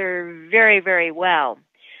each other very, very well,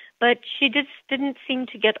 but she just didn't seem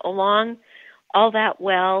to get along all that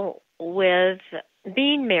well with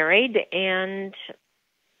being married and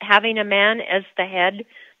having a man as the head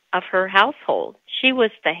of her household. She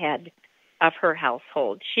was the head of her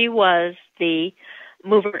household. She was the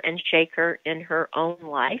mover and shaker in her own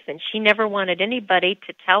life, and she never wanted anybody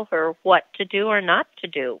to tell her what to do or not to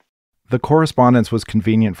do. The correspondence was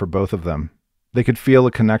convenient for both of them. They could feel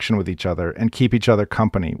a connection with each other and keep each other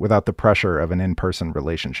company without the pressure of an in-person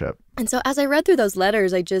relationship. And so as I read through those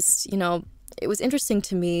letters, I just, it was interesting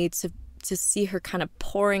to me to see her kind of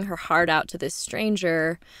pouring her heart out to this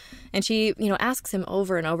stranger. And she, asks him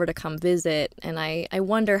over and over to come visit. And I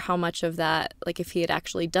wonder how much of that, like if he had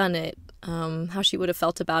actually done it, how she would have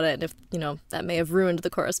felt about it. And if, that may have ruined the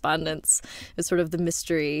correspondence. It's sort of the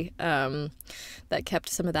mystery that kept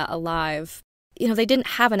some of that alive. They didn't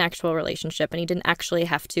have an actual relationship, and he didn't actually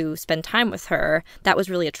have to spend time with her. That was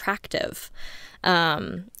really attractive.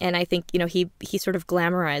 And I think, he sort of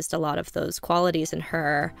glamorized a lot of those qualities in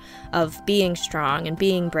her of being strong and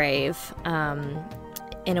being brave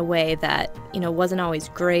in a way that, wasn't always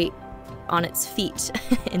great on its feet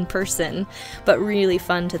in person, but really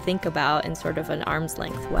fun to think about in sort of an arm's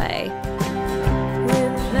length way.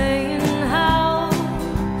 We're playing house,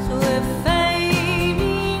 we're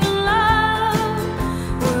feigning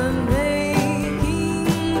love, we're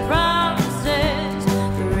making promises.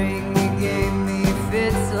 The ring you gave me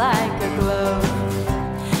fits like a glove,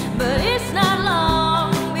 but it's not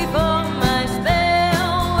long before my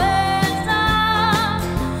spell wears off.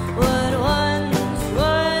 What once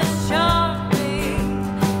was charming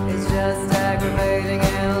is just aggravating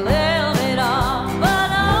and a little bit off.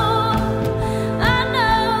 But oh, I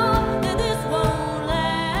know that this won't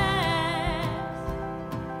last.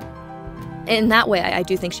 In that way, I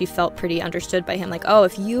do think she felt pretty understood by him. Like, oh,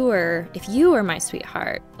 if you were my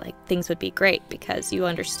sweetheart, like things would be great because you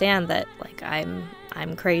understand that, like,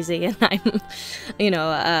 I'm crazy and I'm,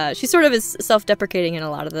 she sort of is self-deprecating in a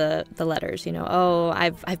lot of the letters. Oh,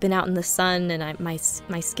 I've been out in the sun and my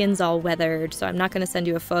skin's all weathered, so I'm not going to send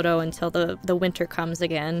you a photo until the winter comes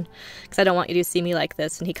again because I don't want you to see me like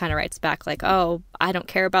this. And he kind of writes back like, oh, I don't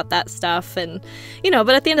care about that stuff. And but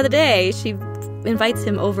at the end of the day, she invites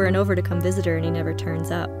him over and over to come visit her, and he never turns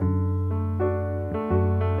up.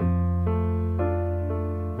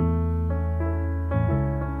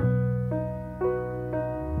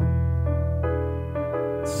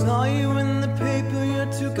 Saw you in the paper,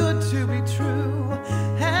 you're too good to be true.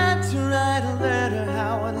 Had to write a letter,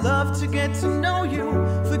 how I'd love to get to know you.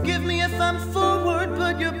 Forgive me if I'm forward,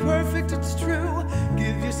 but you're perfect, it's true.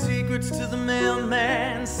 Give your secrets to to the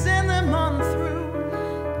mailman, send them on through.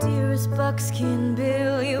 Dearest Buckskin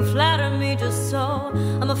Bill, you flatter me just so.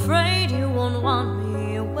 I'm afraid you won't want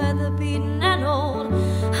me, weather-beaten and old.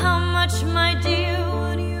 How much, my dear,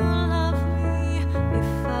 would you love me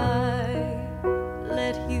if I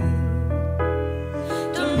let you?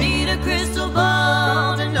 Don't need a crystal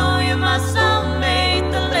ball to know you're my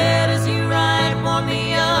soulmate. The letters you write warm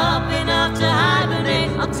me up enough to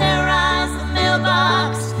hibernate. I'll terrorize the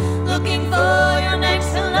mailbox looking for your next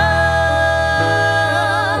hello.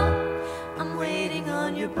 I'm waiting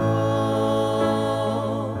on your post.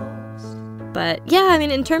 But yeah, I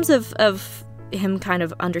mean, in terms of him kind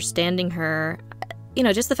of understanding her, you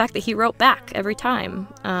know, just the fact that he wrote back every time,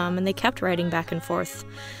 and they kept writing back and forth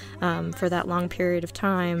for that long period of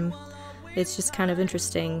time. It's just kind of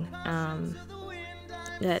interesting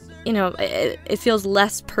that, you know, it feels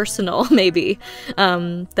less personal maybe,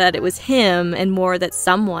 that it was him and more that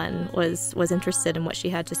someone was interested in what she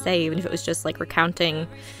had to say, even if it was just like recounting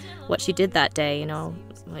what she did that day. You know,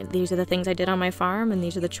 these are the things I did on my farm, and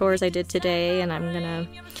these are the chores I did today, and I'm gonna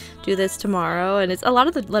do this tomorrow. And it's a lot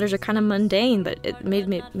of the letters are kind of mundane, but it made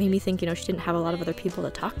me think, you know, she didn't have a lot of other people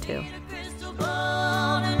to talk to.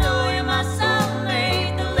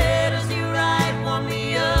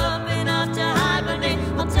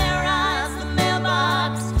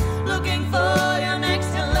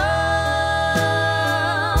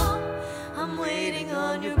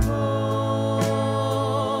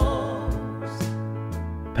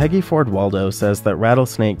 Peggy Ford Waldo says that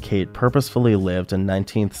Rattlesnake Kate purposefully lived a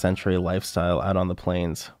 19th century lifestyle out on the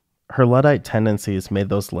plains. Her Luddite tendencies made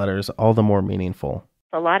those letters all the more meaningful.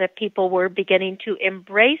 A lot of people were beginning to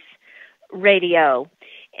embrace radio,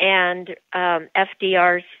 and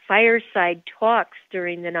FDR's fireside talks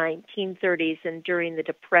during the 1930s and during the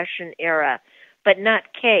Depression era, but not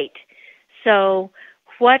Kate. So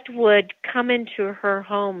what would come into her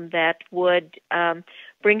home that would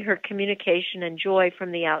bring her communication and joy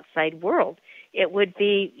from the outside world? It would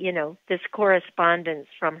be, you know, this correspondence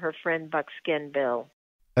from her friend Buckskin Bill.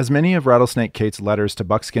 As many of Rattlesnake Kate's letters to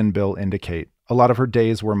Buckskin Bill indicate, a lot of her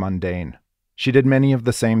days were mundane. She did many of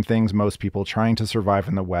the same things most people trying to survive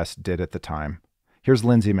in the West did at the time. Here's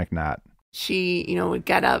Lindsay McNatt. She, you know, would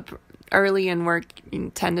get up early and work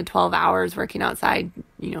 10 to 12 hours working outside,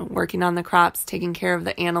 you know, working on the crops, taking care of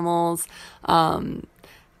the animals,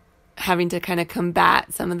 having to kind of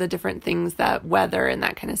combat some of the different things that weather and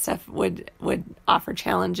that kind of stuff would offer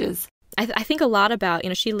challenges. I think a lot about, you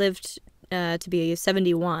know, she lived to be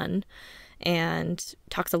 71 and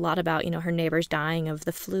talks a lot about, you know, her neighbors dying of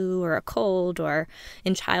the flu or a cold or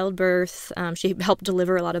in childbirth. She helped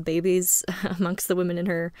deliver a lot of babies amongst the women in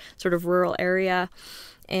her sort of rural area.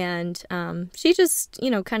 And she just, you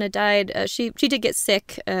know, kind of died. She did get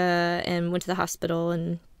sick and went to the hospital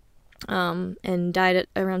and died at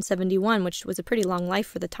around 71, which was a pretty long life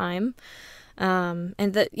for the time.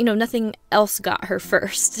 And that, you know, nothing else got her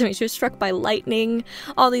first. I mean, she was struck by lightning,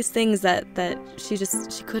 all these things that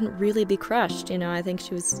she couldn't really be crushed. You know, I think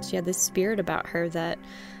she had this spirit about her that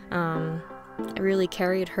really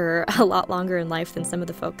carried her a lot longer in life than some of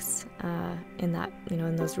the folks in that, you know,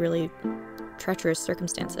 in those really treacherous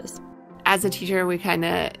circumstances. As a teacher, we kind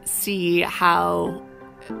of see how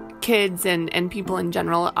kids and people in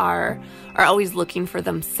general are always looking for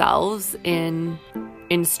themselves in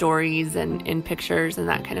stories and in pictures and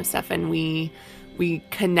that kind of stuff, and we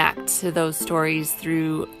connect to those stories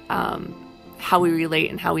through how we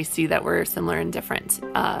relate and how we see that we're similar and different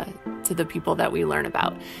to the people that we learn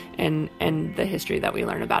about and the history that we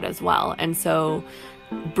learn about as well. And so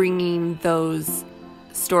bringing those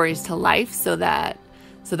stories to life so that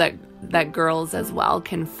girls as well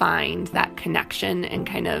can find that connection and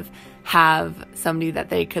kind of have somebody that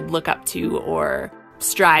they could look up to or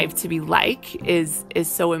strive to be like is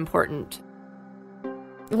so important.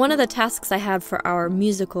 One of the tasks I had for our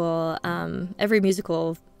musical, every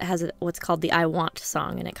musical has what's called the I Want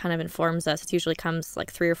song, and it kind of informs us. It usually comes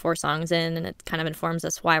like 3 or 4 songs in, and it kind of informs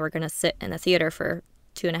us why we're going to sit in a theater for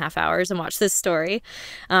 2.5 hours and watch this story.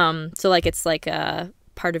 So like it's like a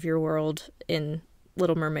part of your world in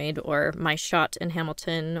Little Mermaid or My Shot in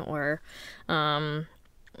Hamilton or I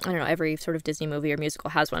don't know, every sort of Disney movie or musical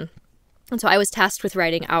has one. And so I was tasked with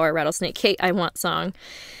writing our Rattlesnake Kate I Want song.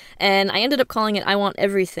 And I ended up calling it I Want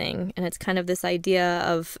Everything. And it's kind of this idea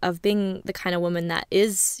of being the kind of woman that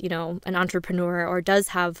is, you know, an entrepreneur or does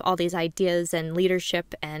have all these ideas and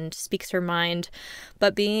leadership and speaks her mind,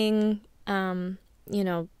 but being, you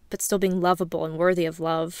know, but still being lovable and worthy of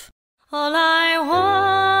love. All I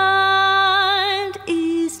want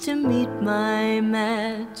is to meet my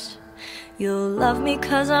match. You'll love me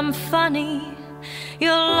 'cause I'm funny.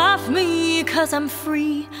 You'll laugh me 'cause I'm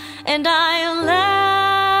free, and I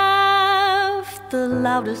laugh the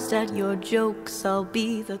loudest at your jokes. I'll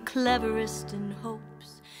be the cleverest in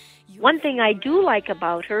hopes. One thing I do like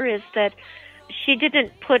about her is that she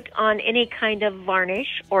didn't put on any kind of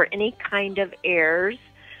varnish or any kind of airs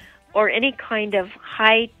or any kind of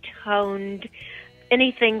high-toned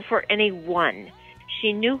anything for anyone.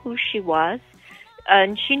 She knew who she was,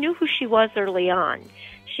 and she knew who she was early on.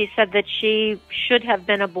 She said that she should have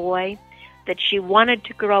been a boy, that she wanted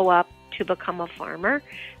to grow up to become a farmer,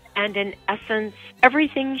 and in essence,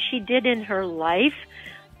 everything she did in her life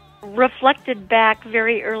reflected back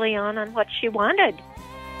very early on what she wanted.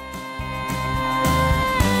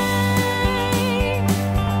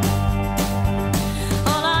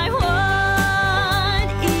 All I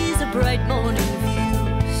want is a bright morning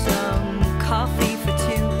view, some coffee for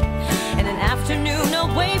two, and an afternoon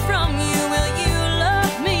away from you. Will you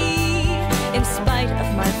love me in spite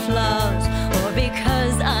of my flaws, or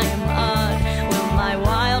because I am odd? Will my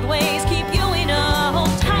wild ways keep you in a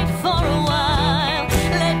hold tight for a while?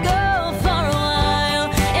 Let go for a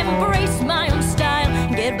while, embrace my own style,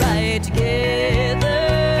 get right together.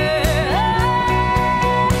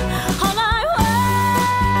 All I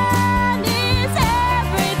want is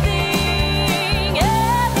everything,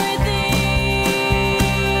 everything.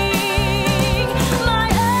 My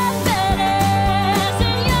unfairness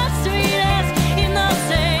and your sweetness in the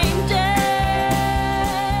same day.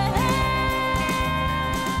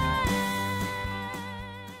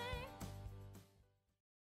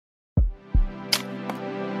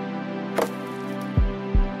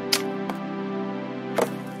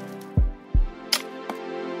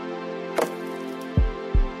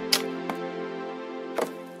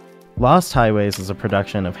 Lost Highways is a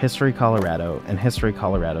production of History Colorado and History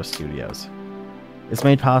Colorado Studios. It's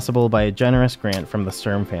made possible by a generous grant from the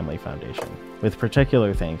Sturm Family Foundation, with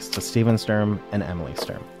particular thanks to Stephen Sturm and Emily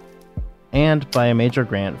Sturm, and by a major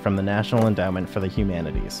grant from the National Endowment for the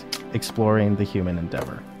Humanities, Exploring the Human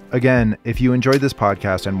Endeavor. Again, if you enjoyed this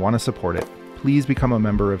podcast and want to support it, please become a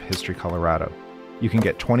member of History Colorado. You can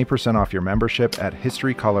get 20% off your membership at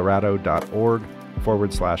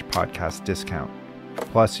historycolorado.org/podcast discount.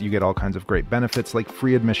 Plus, you get all kinds of great benefits like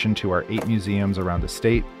free admission to our 8 museums around the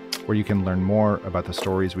state, where you can learn more about the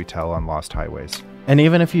stories we tell on Lost Highways. And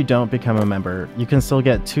even if you don't become a member, you can still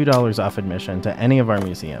get $2 off admission to any of our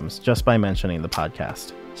museums just by mentioning the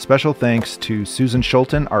podcast. Special thanks to Susan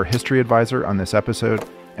Schulten, our history advisor on this episode,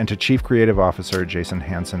 and to Chief Creative Officer Jason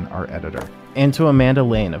Hansen, our editor. And to Amanda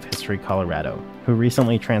Lane of History Colorado, who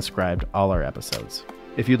recently transcribed all our episodes.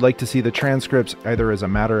 If you'd like to see the transcripts, either as a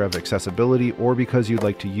matter of accessibility or because you'd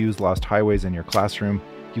like to use Lost Highways in your classroom,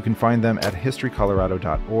 you can find them at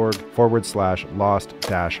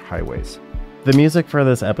historycolorado.org/lost-highways. The music for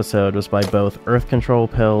this episode was by both Earth Control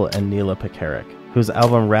Pill and Neyla Pekarek, whose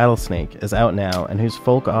album Rattlesnake is out now and whose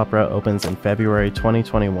folk opera opens in February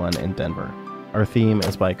 2021 in Denver. Our theme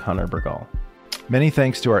is by Connor Bergall. Many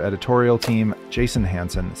thanks to our editorial team, Jason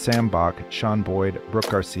Hansen, Sam Bach, Sean Boyd, Brooke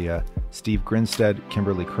Garcia, Steve Grinstead,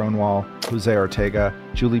 Kimberly Cronwall, Jose Ortega,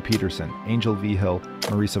 Julie Peterson, Angel Vigil,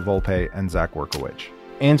 Marisa Volpe, and Zach Workowicz.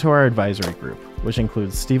 And to our advisory group, which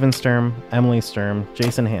includes Stephen Sturm, Emily Sturm,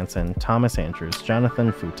 Jason Hansen, Thomas Andrews,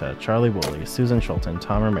 Jonathan Futa, Charlie Woolley, Susan Schulten,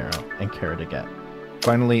 Tom Romero, and Kara DeGette.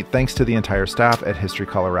 Finally, thanks to the entire staff at History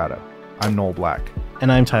Colorado. I'm Noel Black.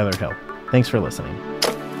 And I'm Tyler Hill. Thanks for listening.